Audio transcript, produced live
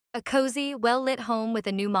A cozy, well-lit home with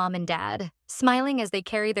a new mom and dad, smiling as they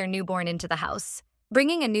carry their newborn into the house.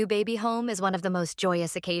 Bringing a new baby home is one of the most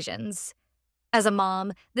joyous occasions. As a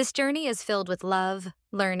mom, this journey is filled with love,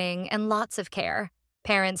 learning, and lots of care.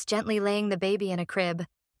 Parents gently laying the baby in a crib,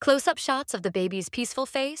 close-up shots of the baby's peaceful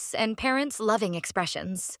face, and parents' loving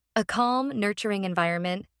expressions. A calm, nurturing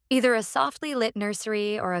environment, either a softly lit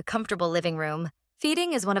nursery or a comfortable living room.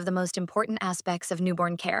 Feeding is one of the most important aspects of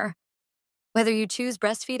newborn care. Whether you choose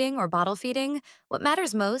breastfeeding or bottle feeding, what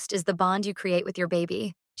matters most is the bond you create with your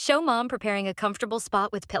baby. Show mom preparing a comfortable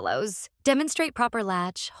spot with pillows. Demonstrate proper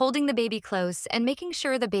latch, holding the baby close, and making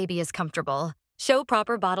sure the baby is comfortable. Show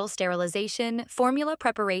proper bottle sterilization, formula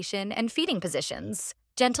preparation, and feeding positions.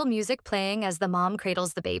 Gentle music playing as the mom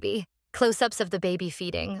cradles the baby. Close-ups of the baby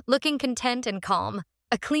feeding, looking content and calm.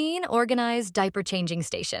 A clean, organized diaper changing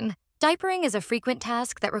station. Diapering is a frequent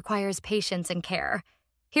task that requires patience and care.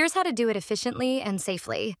 Here's how to do it efficiently and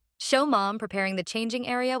safely. Show mom preparing the changing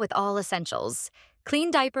area with all essentials. Clean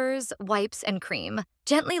diapers, wipes, and cream.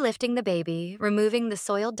 Gently lifting the baby, removing the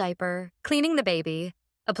soiled diaper, cleaning the baby,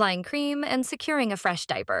 applying cream, and securing a fresh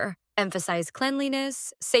diaper. Emphasize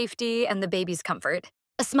cleanliness, safety, and the baby's comfort.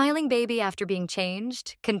 A smiling baby after being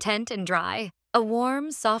changed, content and dry. A warm,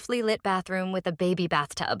 softly lit bathroom with a baby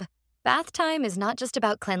bathtub. Bath time is not just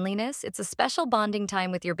about cleanliness, it's a special bonding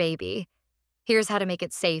time with your baby. Here's how to make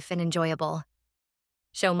it safe and enjoyable.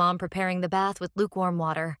 Show mom preparing the bath with lukewarm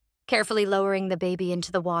water. Carefully lowering the baby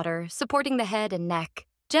into the water, supporting the head and neck.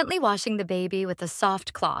 Gently washing the baby with a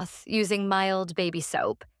soft cloth, using mild baby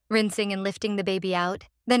soap. Rinsing and lifting the baby out,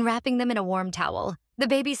 then wrapping them in a warm towel. The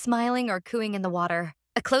baby smiling or cooing in the water.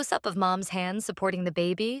 A close-up of mom's hands supporting the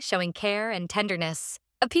baby, showing care and tenderness.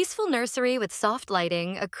 A peaceful nursery with soft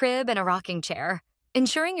lighting, a crib, and a rocking chair.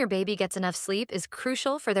 Ensuring your baby gets enough sleep is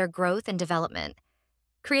crucial for their growth and development.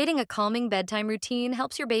 Creating a calming bedtime routine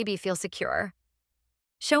helps your baby feel secure.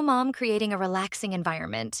 Show mom creating a relaxing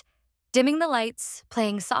environment. Dimming the lights,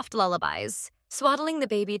 playing soft lullabies, swaddling the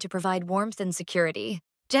baby to provide warmth and security.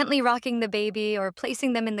 Gently rocking the baby or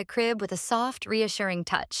placing them in the crib with a soft, reassuring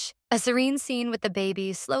touch. A serene scene with the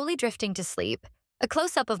baby slowly drifting to sleep. A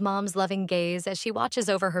close-up of mom's loving gaze as she watches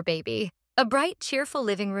over her baby. A bright, cheerful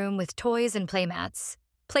living room with toys and playmats.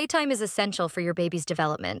 Playtime is essential for your baby's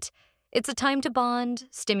development. It's a time to bond,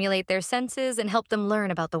 stimulate their senses, and help them learn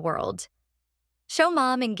about the world. Show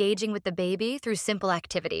mom engaging with the baby through simple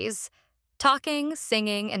activities. Talking,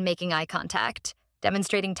 singing, and making eye contact.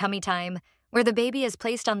 Demonstrating tummy time, where the baby is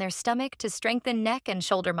placed on their stomach to strengthen neck and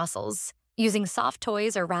shoulder muscles. Using soft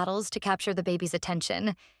toys or rattles to capture the baby's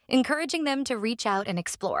attention. Encouraging them to reach out and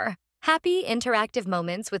explore. Happy, interactive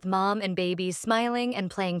moments with mom and baby smiling and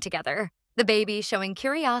playing together. The baby showing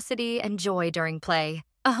curiosity and joy during play.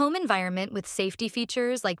 A home environment with safety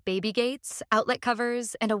features like baby gates, outlet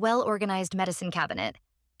covers, and a well-organized medicine cabinet.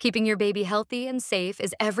 Keeping your baby healthy and safe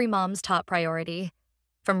is every mom's top priority.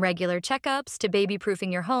 From regular checkups to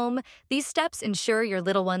baby-proofing your home, these steps ensure your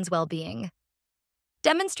little one's well-being.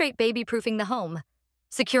 Demonstrate baby-proofing the home.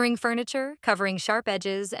 Securing furniture, covering sharp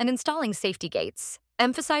edges, and installing safety gates.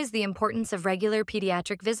 Emphasize the importance of regular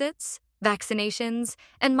pediatric visits, vaccinations,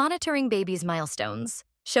 and monitoring baby's milestones.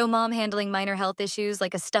 Show mom handling minor health issues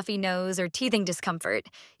like a stuffy nose or teething discomfort,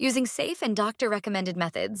 using safe and doctor-recommended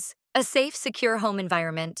methods. A safe, secure home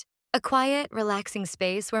environment. A quiet, relaxing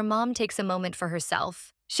space where mom takes a moment for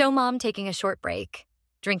herself. Show mom taking a short break,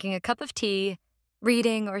 drinking a cup of tea,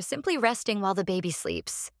 reading, or simply resting while the baby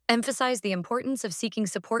sleeps. Emphasize the importance of seeking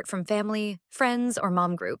support from family, friends, or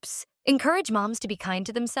mom groups. Encourage moms to be kind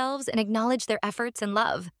to themselves and acknowledge their efforts and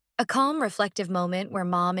love. A calm, reflective moment where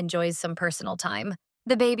mom enjoys some personal time.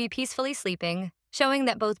 The baby peacefully sleeping, showing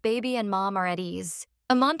that both baby and mom are at ease.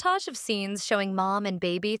 A montage of scenes showing mom and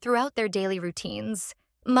baby throughout their daily routines.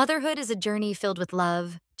 Motherhood is a journey filled with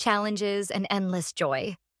love, challenges, and endless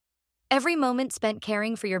joy. Every moment spent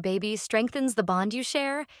caring for your baby strengthens the bond you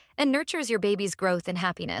share and nurtures your baby's growth and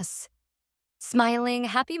happiness. Smiling,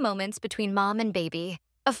 happy moments between mom and baby.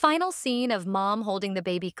 A final scene of mom holding the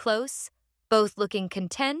baby close, both looking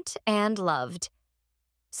content and loved.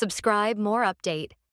 Subscribe, more update.